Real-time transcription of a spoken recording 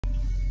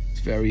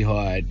very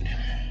hard.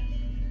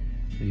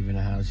 Leaving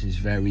the house is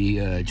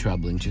very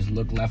troubling. Just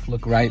look left,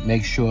 look right.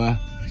 Make sure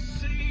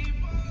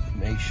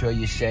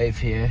you're safe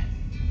here.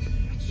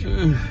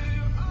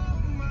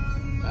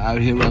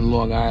 Out here on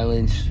Long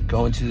Island,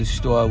 going to the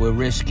store. We're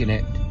risking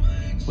it.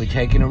 We're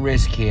taking a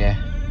risk here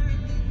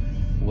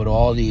with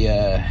all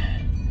the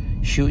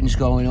shootings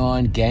going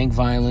on, gang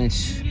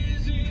violence,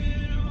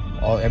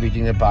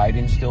 everything that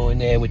Biden's doing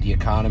there with the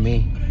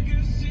economy,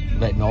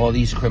 letting all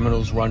these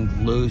criminals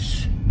run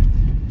loose.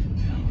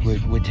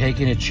 We're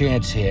taking a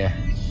chance here.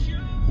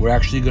 We're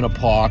actually gonna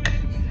park.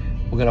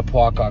 We're gonna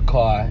park our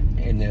car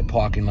in the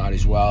parking lot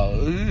as well.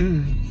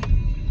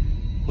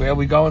 Where are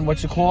we going?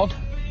 What's it called?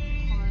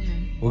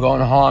 Harmon. We're going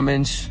to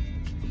Harmon's,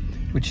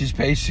 which is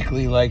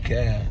basically like,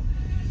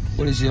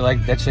 what is it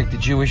like? That's like the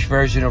Jewish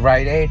version of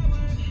Rite Aid.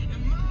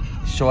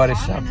 Sort of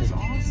something. Is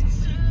awesome.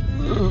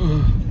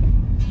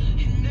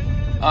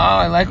 Oh,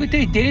 I like what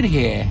they did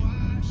here.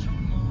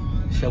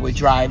 So we're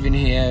driving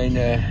here, and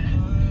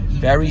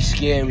very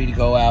scary to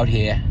go out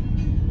here.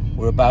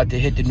 We're about to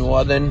hit the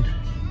Northern,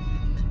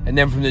 and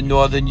then from the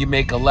Northern you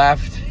make a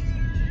left,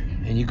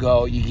 and you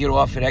get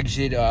off at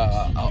exit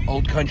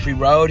Old Country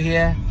Road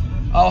here.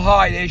 Oh,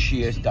 hi, there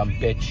she is, dumb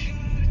bitch.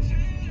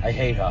 I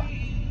hate her.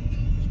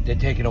 They're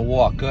taking a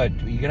walk. Good.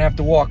 You're gonna have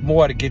to walk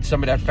more to get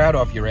some of that fat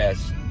off your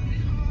ass.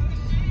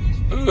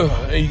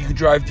 And you can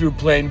drive through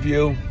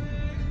Plainview.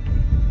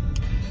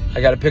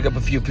 I gotta pick up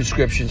a few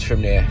prescriptions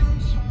from there.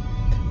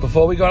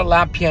 Before we go to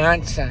La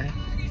Piazza,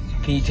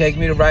 can you take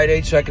me to Rite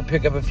Aid so I can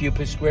pick up a few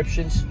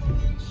prescriptions?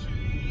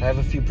 I have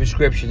a few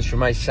prescriptions for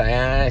my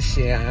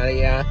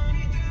sciatica,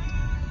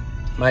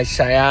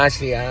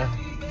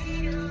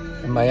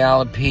 and my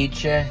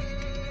alopecia,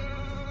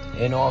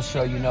 and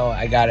also, you know,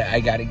 I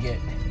gotta get.